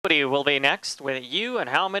Coyote will be next with You and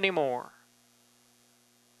How Many More.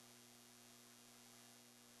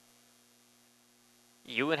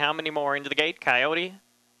 You and How Many More into the gate. Coyote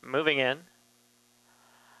moving in.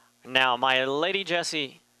 Now My Lady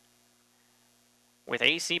Jessie with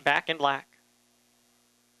AC back in black.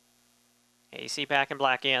 AC back in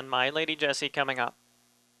black in. My Lady Jessie coming up.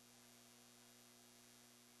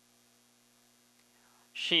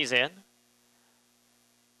 She's in.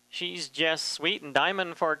 She's Jess Sweet and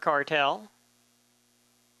Diamond for Cartel.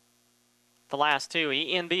 The last two,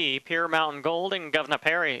 ENB, Pure Mountain Gold, and Governor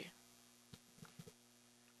Perry.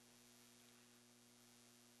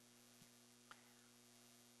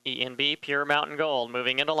 ENB, Pure Mountain Gold,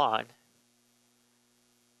 moving into line.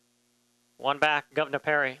 One back, Governor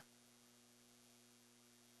Perry.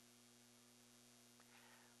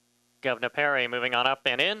 Governor Perry moving on up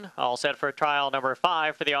and in. All set for trial number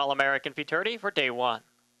 5 for the All-American Futurity for day 1.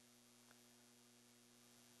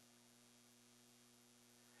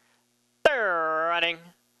 They're running.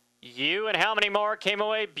 You and How Many More came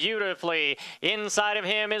away beautifully. Inside of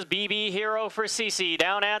him is BB Hero for Cece.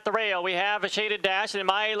 Down at the rail, we have a Shaded Dash and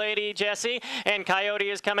My Lady Jessie. And Coyote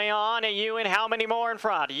is coming on. And You and How Many More in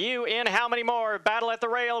front. You and How Many More. Battle at the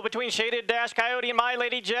rail between Shaded Dash, Coyote, and My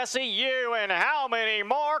Lady Jessie. You and How Many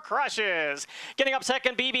More crushes. Getting up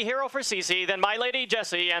second, BB Hero for Cece. Then My Lady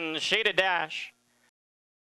Jessie and Shaded Dash.